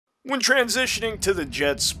When transitioning to the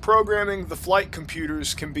jets, programming the flight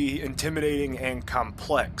computers can be intimidating and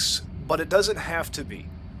complex, but it doesn't have to be.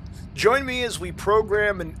 Join me as we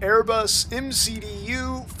program an Airbus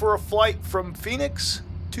MCDU for a flight from Phoenix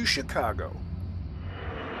to Chicago.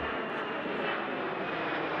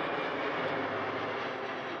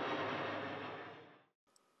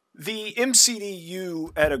 The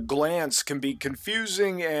MCDU at a glance can be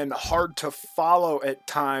confusing and hard to follow at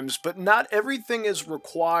times, but not everything is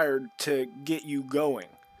required to get you going.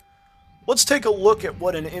 Let's take a look at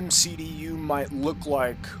what an MCDU might look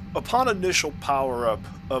like upon initial power-up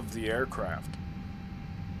of the aircraft.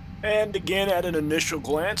 And again, at an initial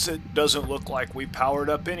glance, it doesn't look like we powered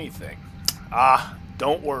up anything.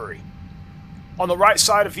 Don't worry. On the right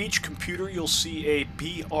side of each computer, you'll see a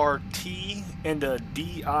BRT and a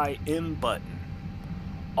DIM button.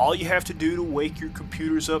 All you have to do to wake your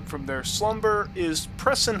computers up from their slumber is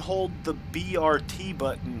press and hold the BRT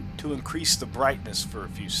button to increase the brightness for a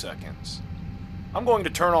few seconds. I'm going to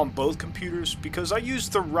turn on both computers because I use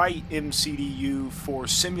the right MCDU for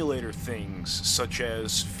simulator things such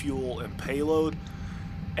as fuel and payload,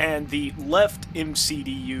 and the left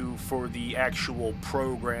MCDU for the actual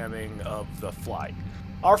programming of the flight.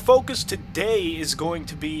 Our focus today is going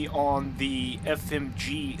to be on the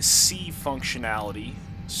FMGC functionality,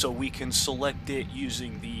 so we can select it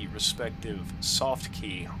using the respective soft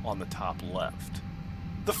key on the top left.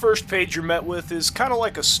 The first page you're met with is kind of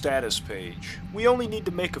like a status page. We only need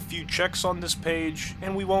to make a few checks on this page,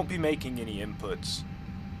 and we won't be making any inputs.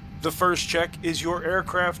 The first check is your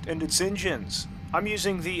aircraft and its engines. I'm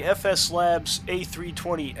using the FSLabs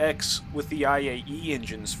A320X with the IAE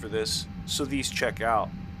engines for this, so these check out.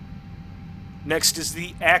 Next is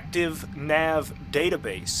the active Nav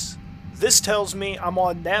Database. This tells me I'm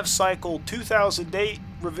on Nav Cycle 2008,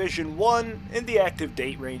 Revision 1, and the active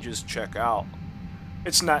date ranges check out.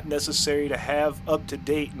 It's not necessary to have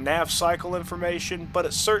up-to-date Nav Cycle information, but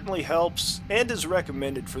it certainly helps and is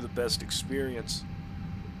recommended for the best experience.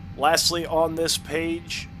 Lastly on this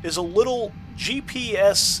page is a little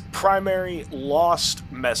GPS primary lost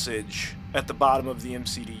message at the bottom of the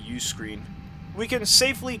MCDU screen. We can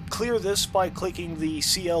safely clear this by clicking the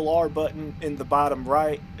CLR button in the bottom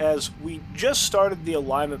right, as we just started the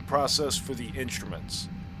alignment process for the instruments.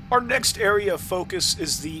 Our next area of focus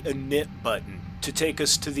is the Init button to take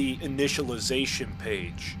us to the initialization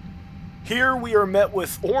page. Here we are met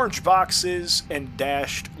with orange boxes and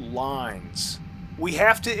dashed lines. We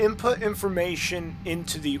have to input information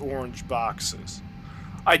into the orange boxes.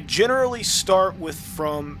 I generally start with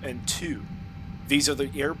from and to. These are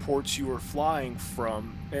the airports you are flying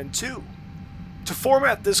from and to. To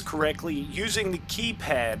format this correctly, using the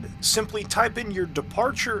keypad, simply type in your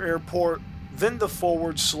departure airport, then the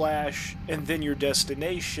 /, and then your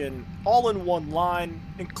destination, all in one line,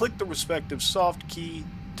 and click the respective soft key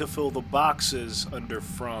to fill the boxes under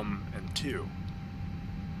from and to.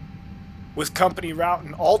 With company route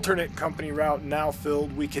and alternate company route now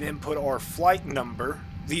filled, we can input our flight number.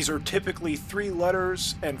 These are typically 3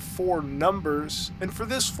 letters and 4 numbers, and for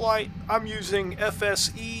this flight, I'm using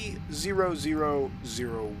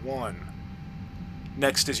FSE0001.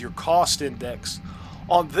 Next is your cost index.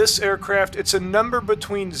 On this aircraft, it's a number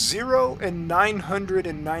between 0 and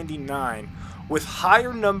 999, with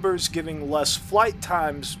higher numbers giving less flight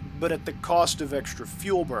times, but at the cost of extra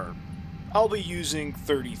fuel burn. I'll be using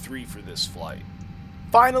 33 for this flight.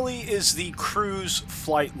 Finally is the cruise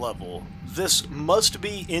flight level. This must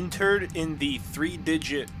be entered in the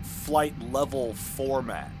 3-digit flight level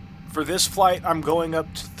format. For this flight, I'm going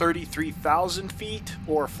up to 33,000 feet,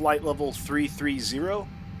 or flight level 330,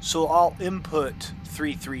 so I'll input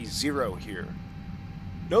 330 here.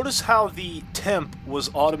 Notice how the temp was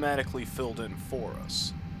automatically filled in for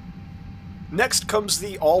us. Next comes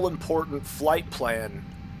the all-important flight plan,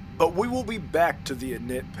 but we will be back to the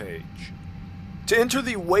Init page. To enter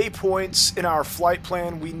the waypoints in our flight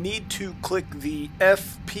plan, we need to click the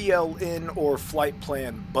FPLN or flight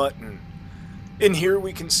plan button. In here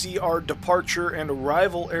we can see our departure and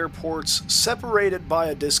arrival airports separated by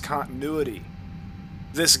a discontinuity.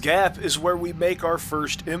 This gap is where we make our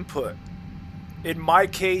first input. In my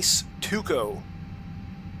case, TUCO.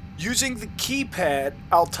 Using the keypad,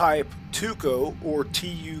 I'll type TUCO or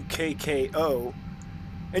TUKKO,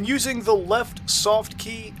 and using the left soft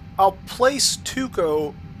key, I'll place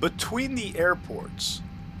TUCO between the airports.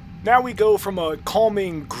 Now we go from a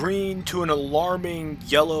calming green to an alarming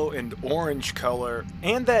yellow and orange color,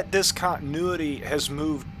 and that discontinuity has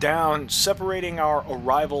moved down, separating our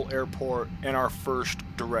arrival airport and our first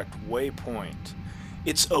direct waypoint.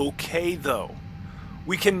 It's okay though.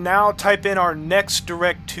 We can now type in our next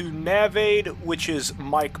direct to nav aid, which is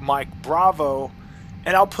Mike Mike Bravo,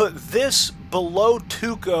 and I'll put this below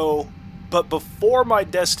Tuco, but before my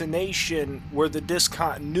destination where the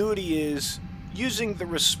discontinuity is, using the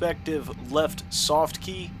respective left soft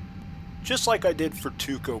key, just like I did for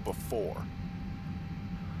Tuco before.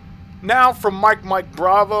 Now from Mike Mike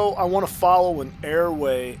Bravo, I want to follow an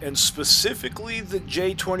airway, and specifically the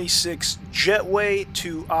J26 jetway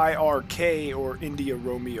to IRK, or India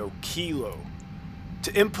Romeo Kilo.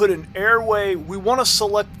 To input an airway, we want to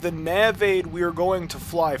select the nav aid we are going to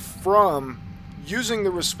fly from, using the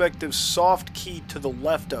respective soft key to the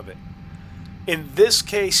left of it. In this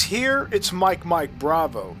case here, it's Mike Mike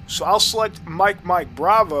Bravo, so I'll select Mike Mike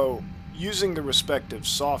Bravo using the respective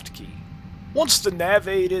soft key. Once the nav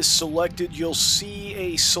aid is selected, you'll see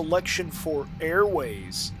a selection for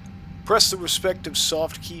airways. Press the respective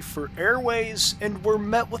soft key for airways, and we're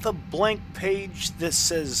met with a blank page that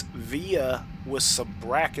says VIA with some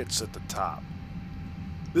brackets at the top.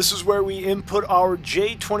 This is where we input our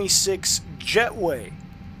J26 jetway.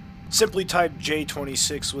 Simply type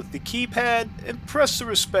J26 with the keypad and press the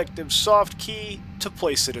respective soft key to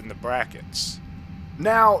place it in the brackets.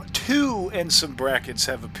 Now 2 and some brackets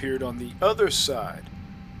have appeared on the other side.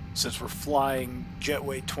 Since we're flying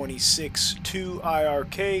jetway 26 to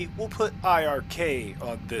IRK, we'll put IRK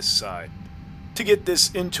on this side. To get this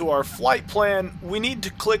into our flight plan, we need to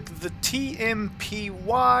click the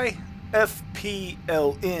TMPY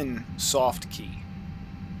FPLN soft key.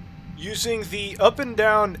 Using the up and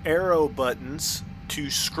down arrow buttons to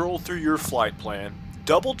scroll through your flight plan,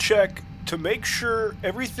 double check to make sure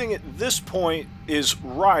everything at this point is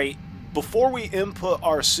right before we input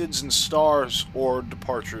our SIDS and stars or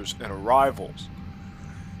departures and arrivals.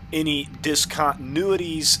 Any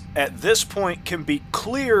discontinuities at this point can be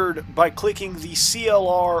cleared by clicking the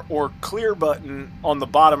CLR or clear button on the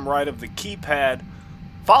bottom right of the keypad,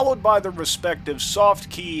 followed by the respective soft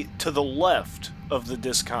key to the left of the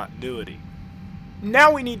discontinuity.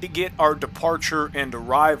 Now we need to get our departure and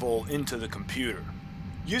arrival into the computer.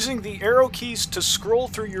 Using the arrow keys to scroll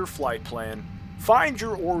through your flight plan, find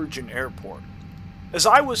your origin airport. As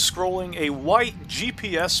I was scrolling, a white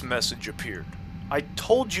GPS message appeared. I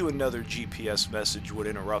told you another GPS message would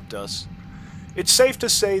interrupt us. It's safe to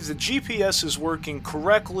say the GPS is working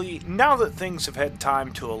correctly now that things have had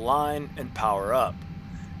time to align and power up,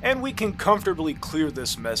 and we can comfortably clear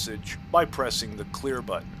this message by pressing the clear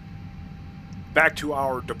button. Back to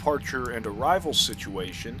our departure and arrival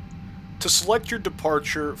situation. To select your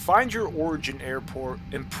departure, find your origin airport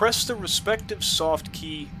and press the respective soft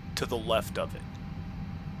key to the left of it.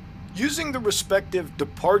 Using the respective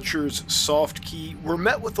departures soft key, we're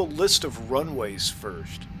met with a list of runways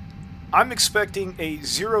first. I'm expecting a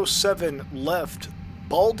 07 left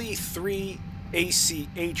Baldy 3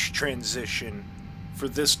 ACH transition for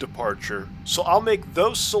this departure, so I'll make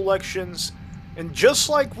those selections, and just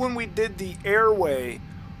like when we did the airway,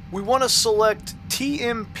 we want to select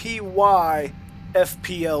TMPY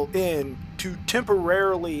FPLN to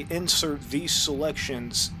temporarily insert these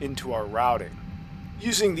selections into our routing.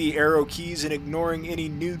 Using the arrow keys and ignoring any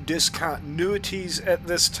new discontinuities at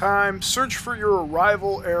this time, search for your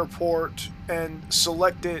arrival airport and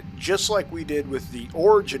select it just like we did with the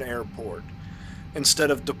origin airport.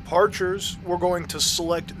 Instead of departures, we're going to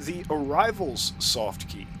select the arrivals soft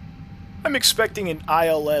key. I'm expecting an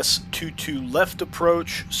ILS 22 left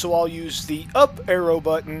approach, so I'll use the up arrow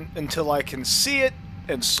button until I can see it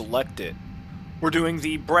and select it. We're doing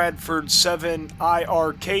the Bradford 7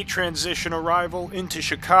 IRK transition arrival into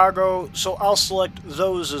Chicago, so I'll select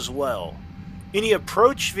those as well. Any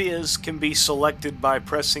approach vias can be selected by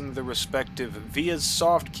pressing the respective vias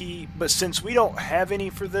soft key, but since we don't have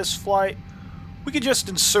any for this flight, we could just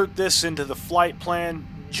insert this into the flight plan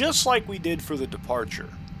just like we did for the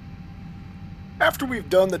departure. After we've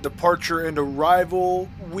done the departure and arrival,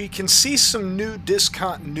 we can see some new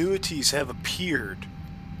discontinuities have appeared.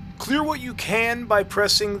 Clear what you can by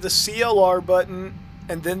pressing the CLR button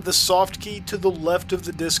and then the soft key to the left of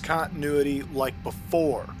the discontinuity like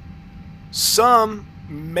before. Some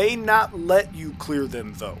may not let you clear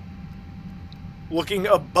them though. Looking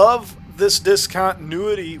above this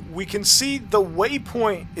discontinuity, we can see the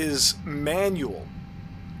waypoint is manual.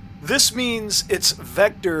 This means it's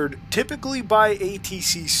vectored typically by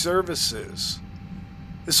ATC services.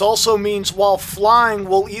 This also means while flying,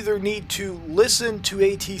 we'll either need to listen to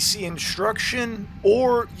ATC instruction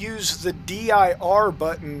or use the DIR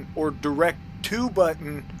button or Direct To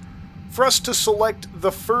button for us to select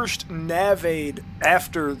the first nav aid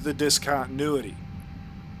after the discontinuity.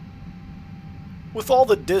 With all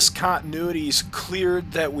the discontinuities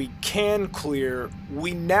cleared that we can clear,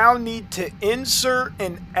 we now need to insert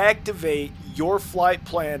and activate your flight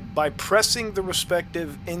plan by pressing the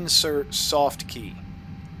respective insert soft key.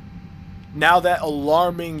 Now that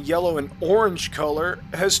alarming yellow and orange color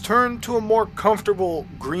has turned to a more comfortable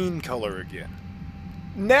green color again.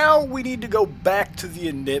 Now we need to go back to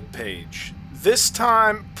the Init page. This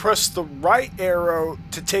time, press the right arrow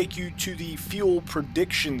to take you to the fuel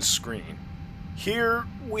prediction screen. Here,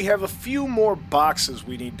 we have a few more boxes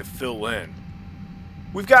we need to fill in.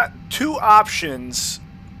 We've got two options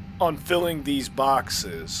on filling these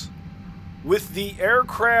boxes. With the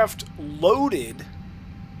aircraft loaded,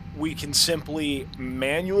 we can simply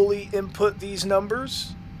manually input these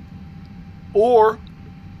numbers, or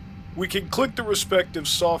we can click the respective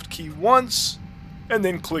soft key once and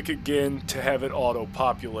then click again to have it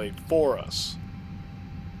auto-populate for us.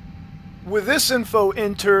 With this info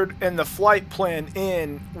entered and the flight plan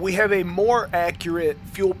in, we have a more accurate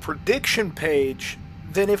fuel prediction page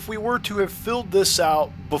than if we were to have filled this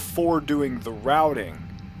out before doing the routing.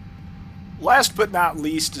 Last but not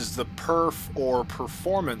least is the Perf or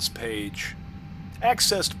performance page,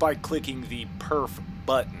 accessed by clicking the Perf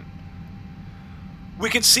button. We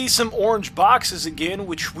can see some orange boxes again,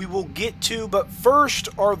 which we will get to, but first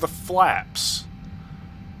are the flaps.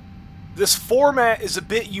 This format is a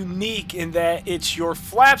bit unique in that it's your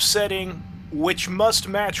flap setting, which must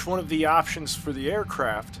match one of the options for the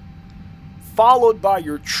aircraft, followed by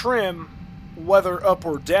your trim, whether up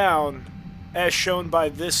or down, as shown by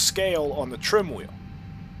this scale on the trim wheel.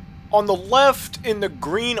 On the left in the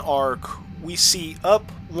green arc, we see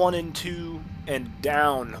up 1 and 2 and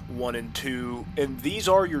down 1 and 2, and these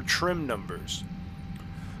are your trim numbers.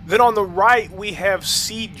 Then on the right, we have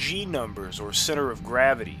CG numbers, or center of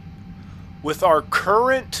gravity. With our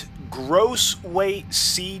current gross weight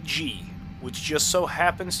CG, which just so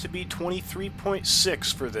happens to be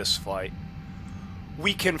 23.6 for this flight,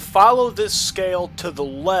 we can follow this scale to the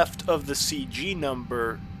left of the CG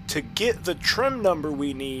number to get the trim number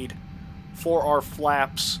we need for our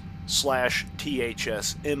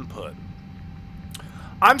flaps/THS input.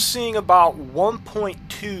 I'm seeing about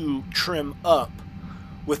 1.2 trim up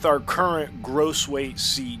with our current gross weight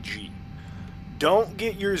CG. Don't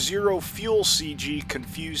get your zero fuel CG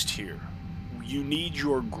confused here. You need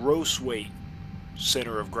your gross weight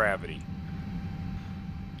center of gravity.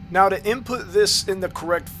 Now to input this in the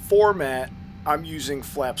correct format, I'm using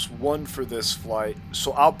flaps 1 for this flight,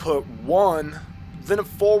 so I'll put 1, then a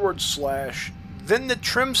 /, then the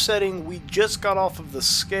trim setting we just got off of the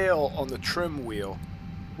scale on the trim wheel,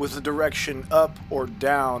 with the direction up or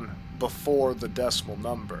down before the decimal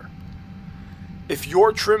number. If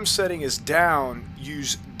your trim setting is down,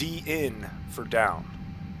 use DN for down.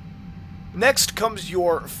 Next comes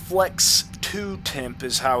your Flex 2 temp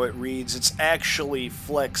is how it reads. It's actually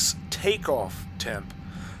Flex Takeoff temp.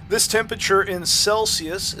 This temperature in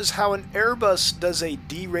Celsius is how an Airbus does a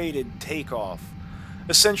derated takeoff.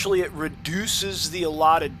 Essentially, it reduces the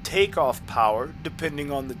allotted takeoff power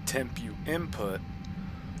depending on the temp you input,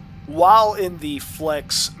 while in the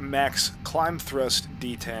Flex Max Climb Thrust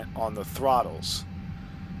detent on the throttles.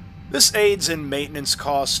 This aids in maintenance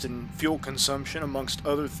cost and fuel consumption, amongst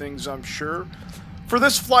other things, I'm sure. For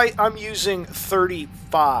this flight, I'm using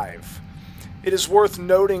 35. It is worth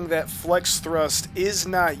noting that flex thrust is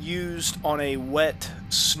not used on a wet,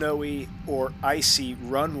 snowy, or icy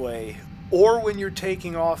runway, or when you're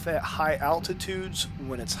taking off at high altitudes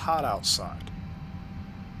when it's hot outside.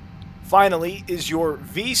 Finally is your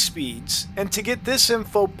V-speeds, and to get this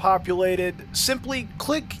info populated, simply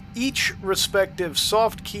click each respective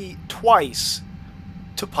soft key twice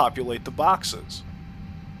to populate the boxes.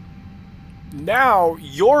 Now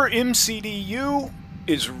your MCDU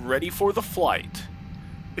is ready for the flight.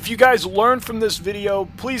 If you guys learned from this video,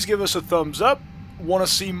 please give us a thumbs up. Want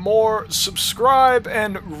to see more? Subscribe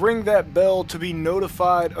and ring that bell to be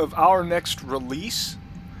notified of our next release.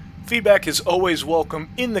 Feedback is always welcome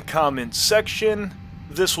in the comments section.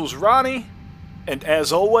 This was Ronnie, and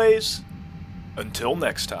as always, until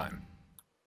next time.